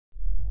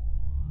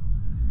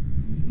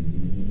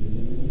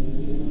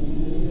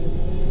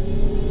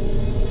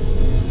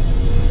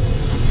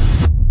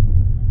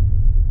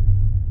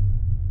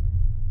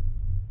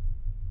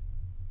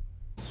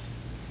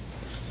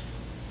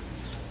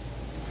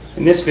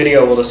In this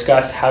video, we'll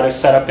discuss how to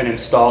set up and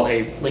install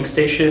a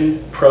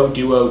LinkStation Pro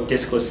Duo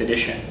Diskless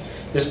Edition.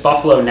 This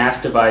Buffalo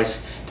NAS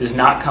device does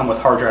not come with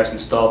hard drives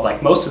installed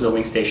like most of the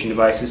LinkStation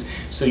devices,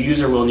 so the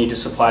user will need to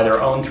supply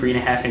their own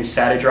 3.5-inch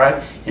SATA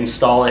drive,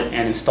 install it,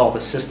 and install the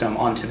system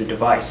onto the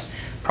device.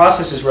 The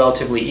process is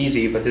relatively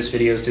easy, but this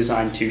video is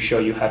designed to show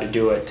you how to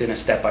do it in a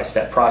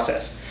step-by-step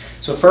process.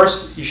 So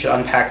first, you should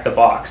unpack the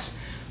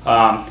box.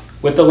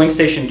 With the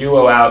LinkStation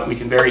Duo out, we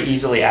can very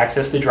easily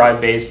access the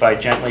drive bays by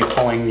gently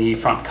pulling the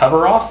front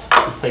cover off.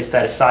 We'll place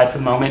that aside for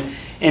the moment.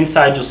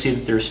 Inside, you'll see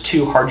that there's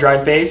two hard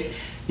drive bays.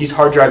 These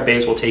hard drive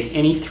bays will take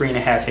any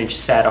 3.5-inch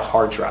SATA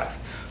hard drive.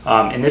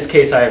 In this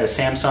case, I have a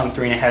Samsung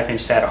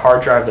 3.5-inch SATA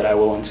hard drive that I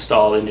will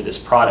install into this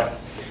product.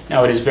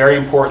 Now, it is very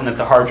important that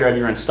the hard drive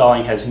you're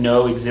installing has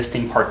no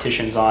existing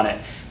partitions on it.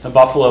 The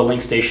Buffalo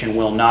LinkStation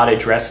will not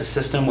address a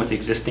system with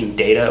existing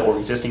data or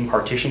existing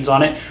partitions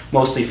on it,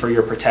 mostly for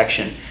your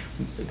protection.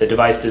 The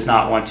device does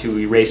not want to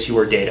erase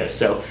your data,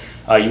 so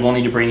you will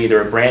need to bring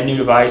either a brand new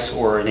device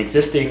or an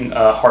existing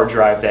hard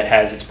drive that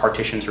has its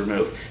partitions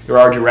removed. There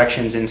are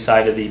directions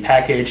inside of the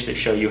package that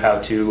show you how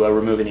to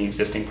remove any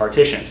existing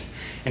partitions.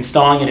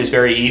 Installing it is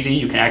very easy.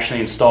 You can actually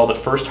install the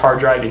first hard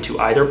drive into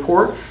either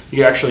port. You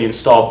can actually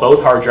install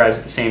both hard drives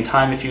at the same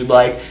time if you'd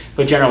like,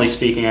 but generally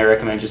speaking, I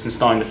recommend just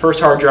installing the first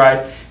hard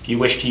drive. If you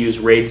wish to use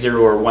RAID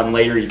 0 or 1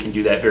 later, you can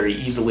do that very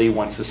easily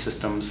once the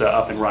system's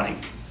up and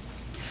running.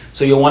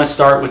 So you'll want to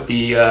start with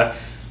the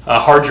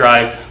hard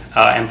drive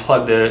and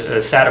plug the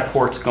SATA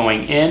ports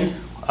going in.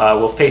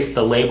 We'll face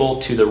the label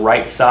to the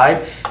right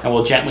side, and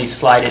we'll gently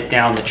slide it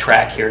down the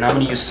track here. Now I'm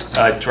going to use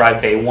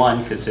drive bay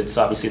 1 because it's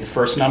obviously the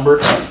first number,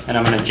 and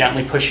I'm going to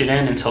gently push it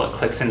in until it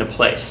clicks into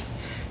place.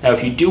 Now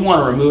if you do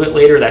want to remove it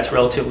later, that's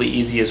relatively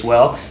easy as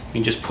well. You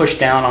can just push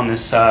down on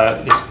this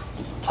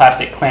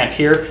plastic clamp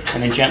here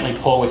and then gently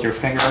pull with your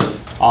finger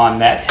on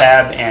that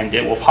tab, and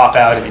it will pop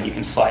out, and then you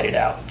can slide it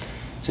out.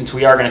 Since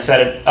we are going to set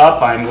it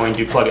up, I'm going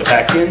to plug it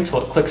back in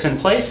until it clicks in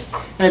place.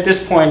 And at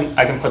this point,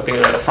 I can put the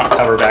front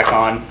cover back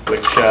on, which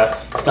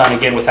is done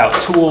again without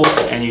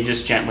tools, and you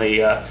just gently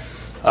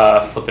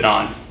flip it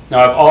on.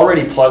 Now I've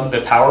already plugged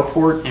the power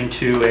port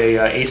into a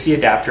AC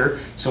adapter,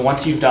 so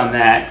once you've done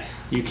that,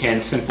 you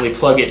can simply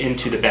plug it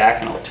into the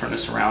back, and I'll turn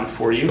this around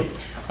for you.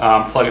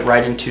 Plug it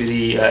right into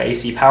the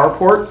AC power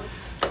port,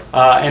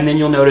 and then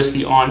you'll notice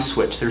the on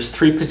switch. There's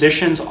 3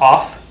 positions: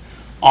 off,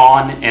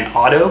 on, and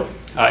auto.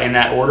 In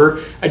that order.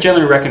 I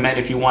generally recommend,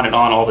 if you want it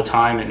on all the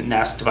time, and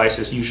NAS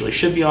devices usually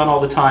should be on all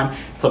the time,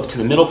 flip it to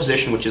the middle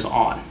position, which is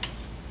on.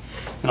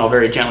 And I'll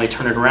very gently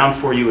turn it around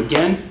for you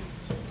again,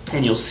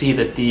 and you'll see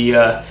that the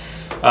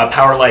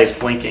power light is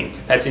blinking.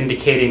 That's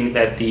indicating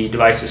that the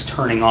device is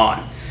turning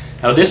on.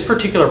 Now this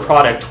particular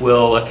product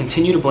will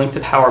continue to blink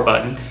the power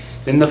button,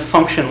 then the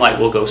function light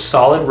will go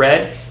solid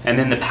red, and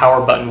then the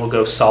power button will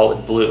go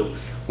solid blue.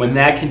 When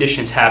that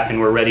conditions happen,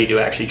 we're ready to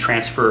actually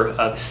transfer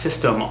the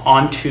system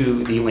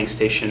onto the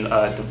LinkStation,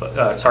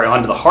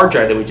 onto the hard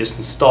drive that we just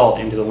installed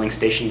into the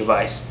LinkStation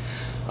device.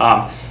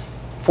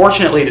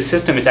 Fortunately, the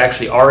system is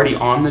actually already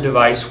on the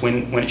device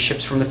when it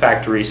ships from the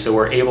factory, so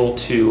we're able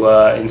to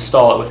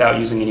install it without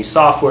using any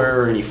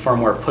software or any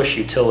firmware push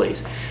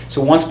utilities.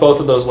 So once both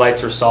of those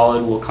lights are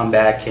solid, we'll come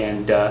back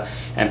and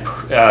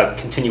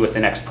continue with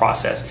the next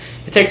process.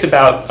 It takes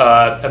about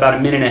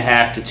 1.5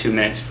 minutes to 2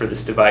 minutes for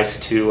this device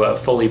to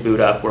fully boot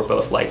up where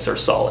both lights are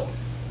solid.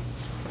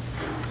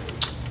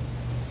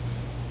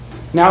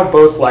 Now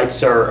both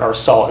lights are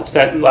solid, so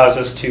that allows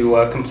us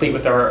to complete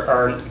with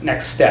our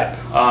next step.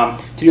 To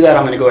do that,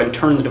 I'm going to go ahead and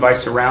turn the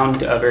device around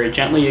very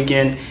gently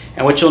again,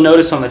 and what you'll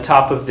notice on the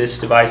top of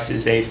this device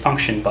is a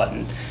function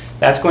button.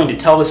 That's going to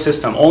tell the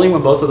system, only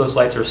when both of those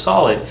lights are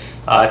solid,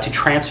 to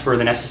transfer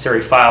the necessary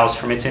files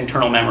from its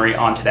internal memory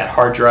onto that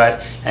hard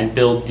drive and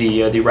build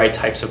the right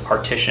types of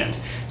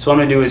partitions. So what I'm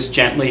going to do is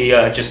gently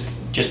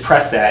just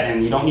press that,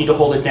 and you don't need to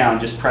hold it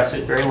down, just press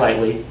it very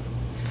lightly.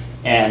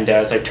 And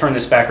as I turn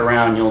this back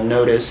around, you'll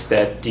notice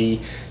that the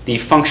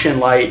function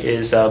light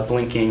is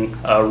blinking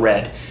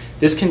red.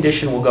 This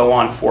condition will go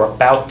on for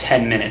about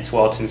 10 minutes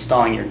while it's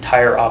installing your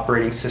entire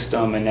operating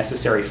system and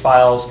necessary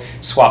files,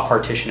 swap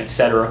partition,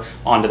 etc.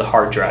 onto the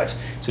hard drives.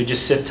 So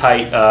just sit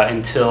tight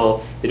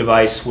until the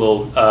device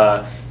will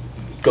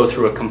go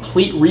through a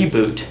complete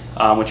reboot,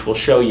 which we'll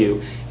show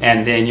you,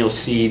 and then you'll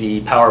see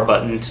the power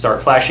button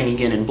start flashing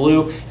again in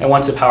blue, and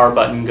once the power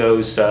button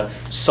goes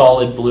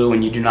solid blue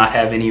and you do not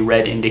have any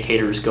red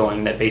indicators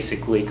going, that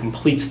basically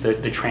completes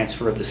the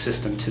transfer of the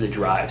system to the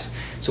drives.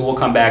 So we'll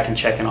come back and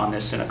check in on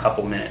this in a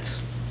couple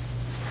minutes.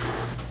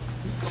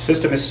 The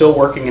system is still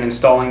working and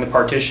installing the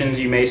partitions.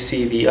 You may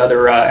see the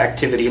other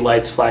activity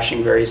lights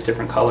flashing various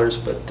different colors,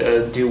 but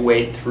do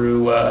wait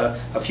through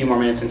a few more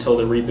minutes until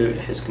the reboot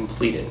has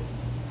completed.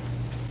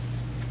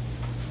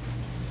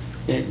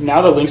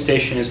 Now the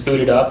LinkStation is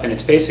booted up and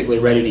it's basically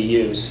ready to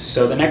use.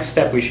 So the next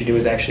step we should do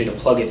is actually to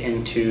plug it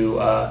into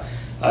a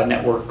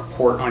network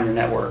port on your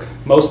network.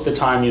 Most of the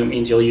time it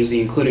means you'll use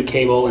the included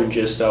cable and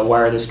just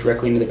wire this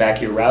directly into the back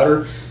of your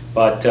router.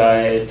 But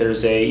if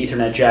there's a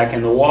Ethernet jack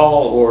in the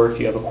wall, or if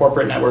you have a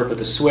corporate network with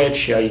a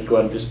switch, you can go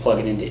ahead and just plug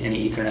it into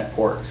any Ethernet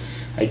port.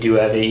 I do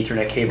have an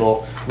Ethernet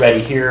cable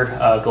ready here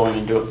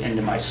going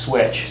into my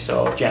switch.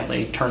 So I'll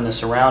gently turn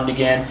this around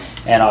again,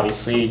 and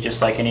obviously,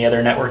 just like any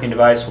other networking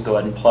device, we'll go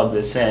ahead and plug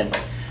this in.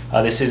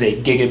 This is a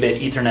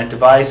gigabit Ethernet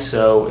device,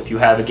 so if you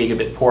have a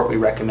gigabit port, we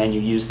recommend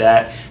you use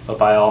that, but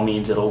by all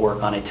means it'll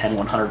work on a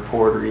 10100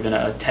 port or even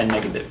a 10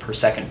 megabit per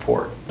second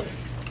port.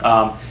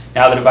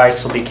 Now the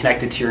device will be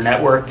connected to your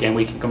network, and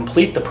we can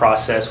complete the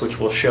process, which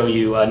we'll show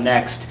you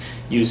next,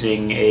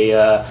 using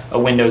a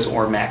Windows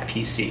or Mac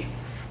PC.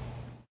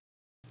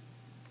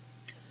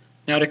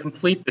 Now to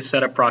complete the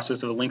setup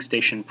process of a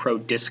LinkStation Pro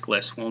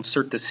Diskless, we'll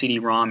insert the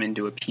CD-ROM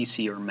into a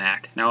PC or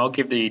Mac. Now I'll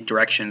give the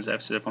directions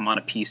as if I'm on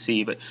a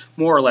PC, but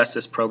more or less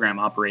this program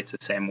operates the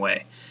same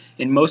way.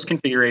 In most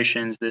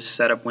configurations, this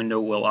setup window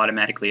will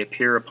automatically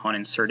appear upon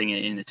inserting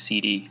it in the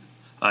CD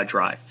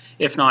drive.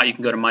 If not, you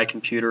can go to My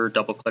Computer,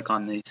 double-click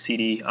on the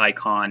CD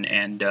icon,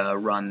 and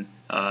run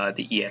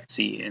the exe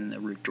in the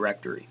root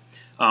directory.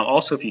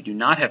 Also, if you do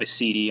not have a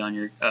CD on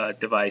your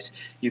device,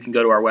 you can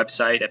go to our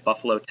website at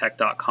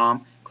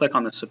buffalotech.com, click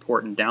on the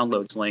Support and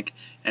Downloads link,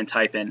 and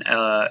type in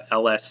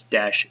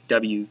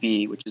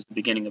LS-WV, which is the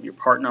beginning of your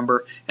part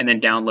number, and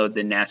then download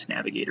the NAS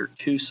Navigator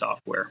 2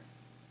 software.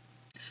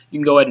 You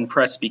can go ahead and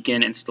press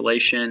Begin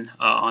Installation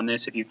on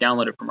this. If you've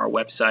downloaded from our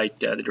website,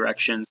 the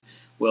directions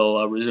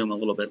will resume a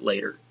little bit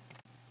later.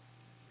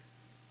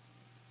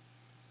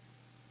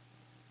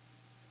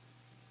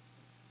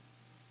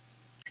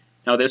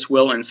 Now this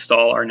will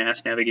install our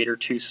NAS Navigator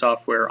 2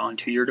 software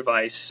onto your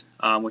device,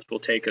 which will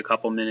take a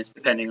couple minutes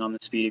depending on the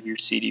speed of your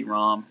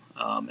CD-ROM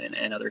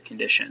and other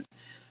conditions.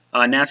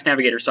 NAS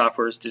Navigator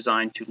software is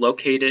designed to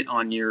locate it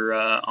on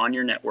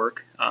your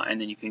network,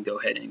 and then you can go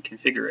ahead and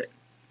configure it.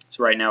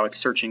 So right now it's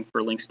searching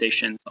for link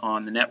stations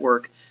on the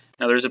network.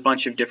 Now there's a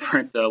bunch of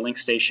different link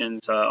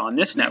stations on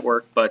this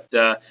network, but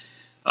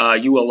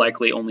you will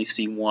likely only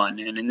see one,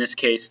 and in this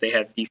case they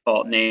have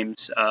default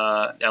names,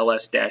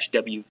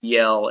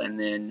 LS-WVL, and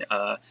then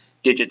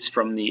digits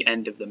from the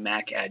end of the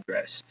MAC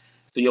address.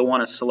 So you'll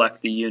want to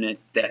select the unit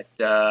that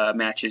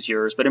matches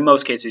yours, but in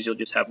most cases you'll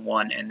just have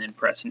one, and then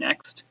press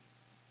Next,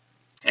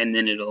 and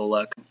then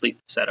it'll complete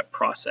the setup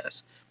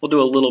process. We'll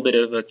do a little bit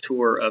of a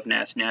tour of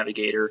NAS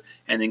Navigator,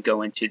 and then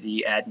go into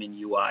the admin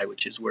UI,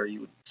 which is where you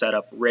would set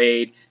up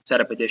RAID,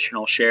 set up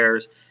additional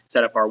shares,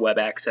 set up our web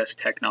access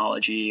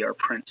technology, our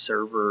print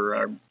server,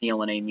 our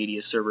DLNA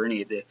media server,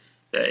 any of the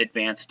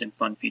advanced and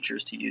fun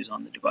features to use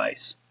on the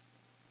device.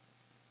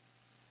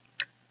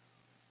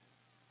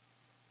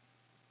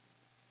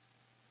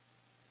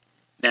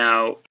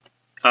 Now,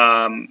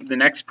 the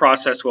next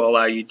process will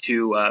allow you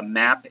to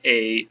map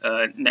a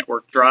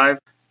network drive.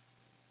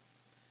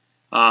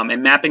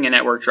 And mapping a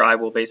network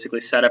drive will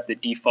basically set up the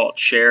default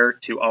share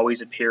to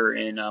always appear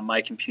in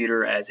My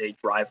Computer as a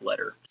drive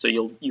letter. So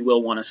you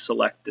will want to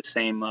select the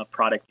same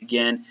product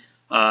again.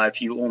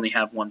 If you only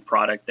have one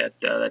product,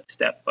 that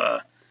step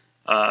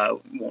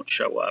won't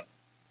show up.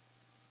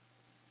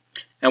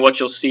 And what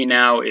you'll see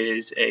now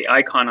is an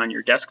icon on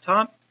your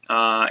desktop,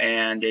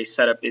 and a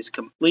setup is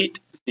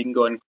complete. You can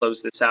go ahead and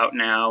close this out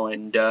now,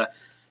 and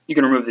you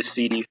can remove the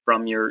CD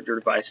from your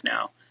device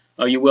now.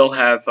 You will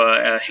have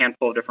a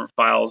handful of different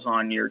files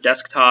on your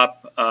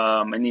desktop,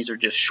 and these are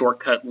just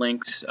shortcut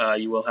links.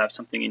 You will have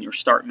something in your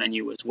Start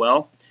menu as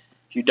well.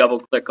 If you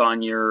double-click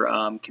on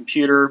your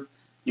computer,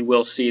 you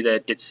will see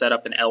that it's set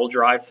up an L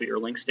drive for your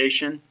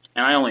LinkStation.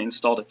 And I only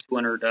installed a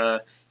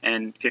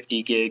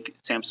 250 gig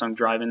Samsung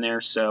drive in there,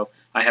 so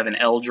I have an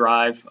L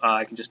drive.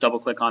 I can just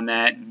double-click on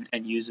that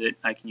and use it.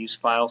 I can use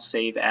File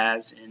Save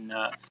As in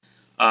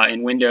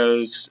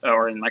Windows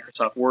or in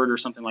Microsoft Word or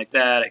something like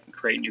that. I can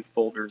create new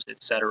folders,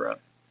 etc.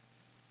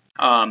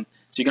 So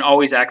you can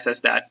always access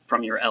that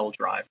from your L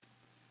drive.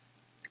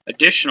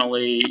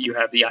 Additionally, you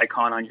have the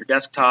icon on your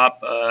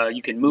desktop.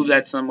 You can move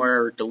that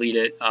somewhere or delete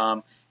it,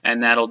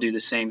 and that'll do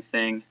the same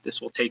thing. This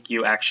will take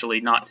you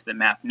actually not to the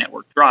map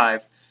network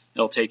drive.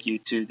 It'll take you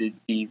to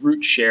the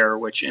root share,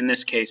 which in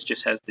this case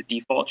just has the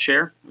default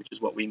share, which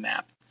is what we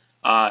map.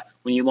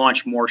 When you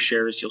launch more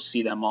shares, you'll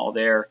see them all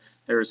there.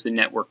 There's the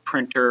network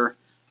printer.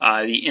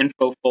 The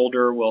info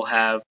folder will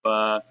have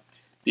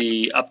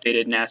the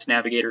updated NAS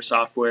Navigator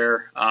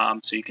software,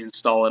 so you can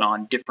install it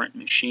on different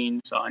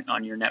machines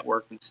on your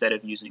network instead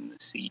of using the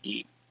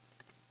CD.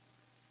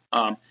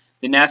 The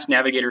NAS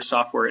Navigator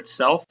software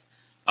itself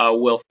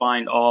will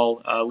find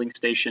all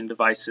LinkStation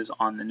devices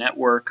on the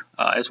network,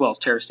 as well as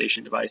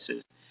TerraStation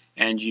devices,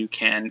 and you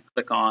can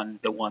click on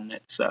the one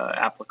that's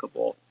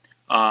applicable.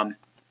 I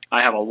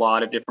have a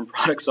lot of different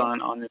products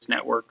on this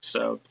network,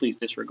 so please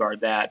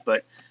disregard that,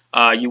 but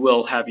you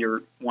will have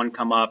your one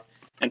come up,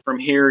 and from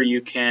here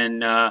you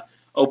can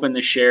open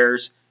the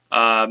shares,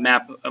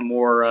 map a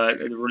more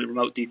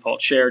remote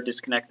default share,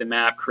 disconnect the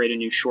map, create a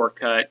new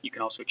shortcut. You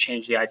can also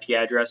change the IP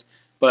address,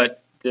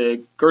 but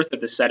the girth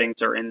of the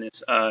settings are in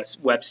this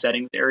web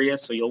settings area,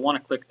 so you'll want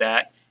to click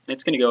that, and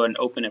it's going to go and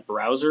open a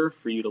browser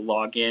for you to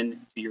log in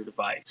to your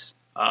device.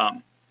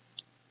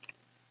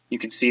 You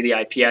can see the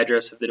IP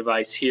address of the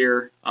device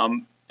here.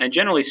 And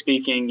generally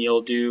speaking,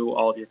 you'll do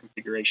all of your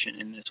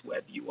configuration in this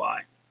web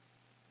UI.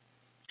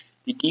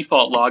 The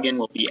default login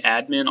will be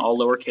admin, all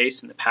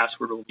lowercase, and the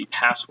password will be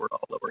password,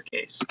 all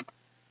lowercase.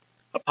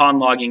 Upon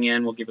logging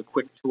in, we'll give a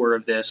quick tour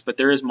of this, but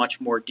there is much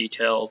more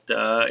detailed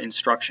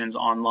instructions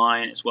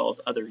online as well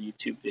as other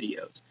YouTube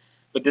videos.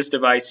 But this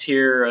device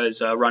here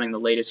is running the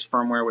latest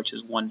firmware, which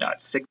is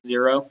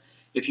 1.60.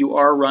 If you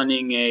are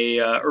running a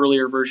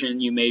earlier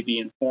version, you may be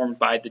informed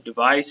by the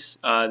device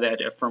that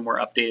a firmware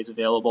update is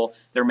available.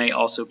 There may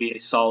also be a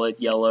solid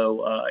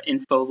yellow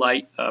info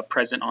light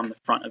present on the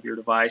front of your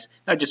device.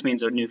 That just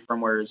means a new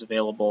firmware is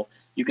available.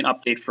 You can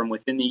update from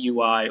within the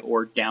UI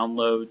or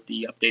download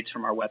the updates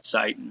from our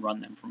website and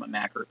run them from a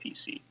Mac or a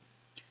PC.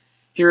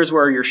 Here's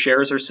where your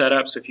shares are set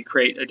up. So if you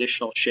create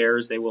additional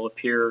shares, they will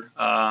appear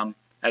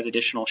as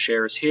additional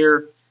shares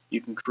here.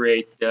 You can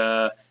create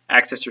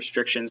access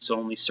restrictions, so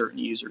only certain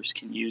users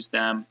can use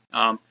them.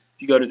 If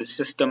you go to the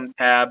System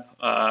tab,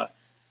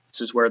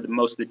 this is where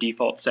most of the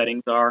default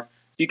settings are.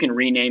 You can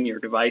rename your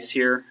device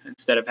here.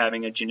 Instead of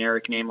having a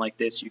generic name like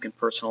this, you can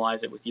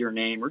personalize it with your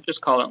name or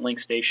just call it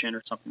LinkStation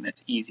or something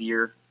that's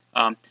easier.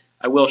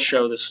 I will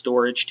show the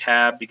Storage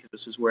tab because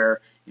this is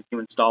where if you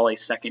install a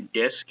second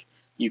disk,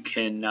 you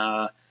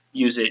can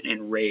use it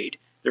in RAID.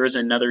 There is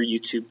another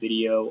YouTube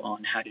video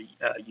on how to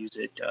use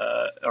it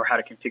or how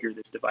to configure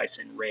this device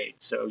in RAID.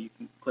 So you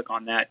can click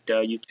on that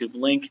YouTube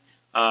link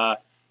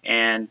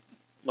and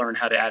learn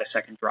how to add a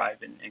second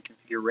drive and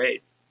configure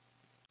RAID.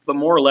 But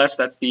more or less,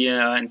 that's the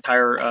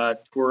entire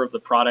tour of the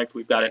product.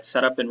 We've got it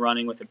set up and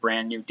running with a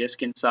brand new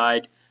disk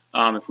inside.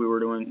 If we were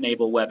to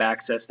enable web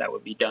access, that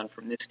would be done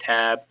from this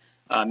tab.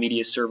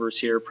 Media servers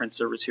here, print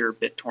servers here,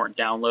 BitTorrent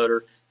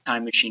downloader,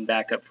 time machine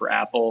backup for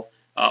Apple,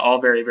 all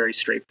very, very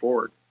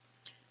straightforward.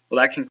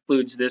 Well, that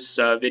concludes this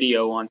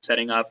video on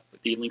setting up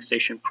the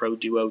LinkStation Pro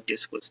Duo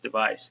diskless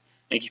device.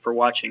 Thank you for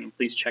watching, and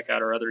please check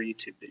out our other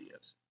YouTube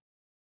videos.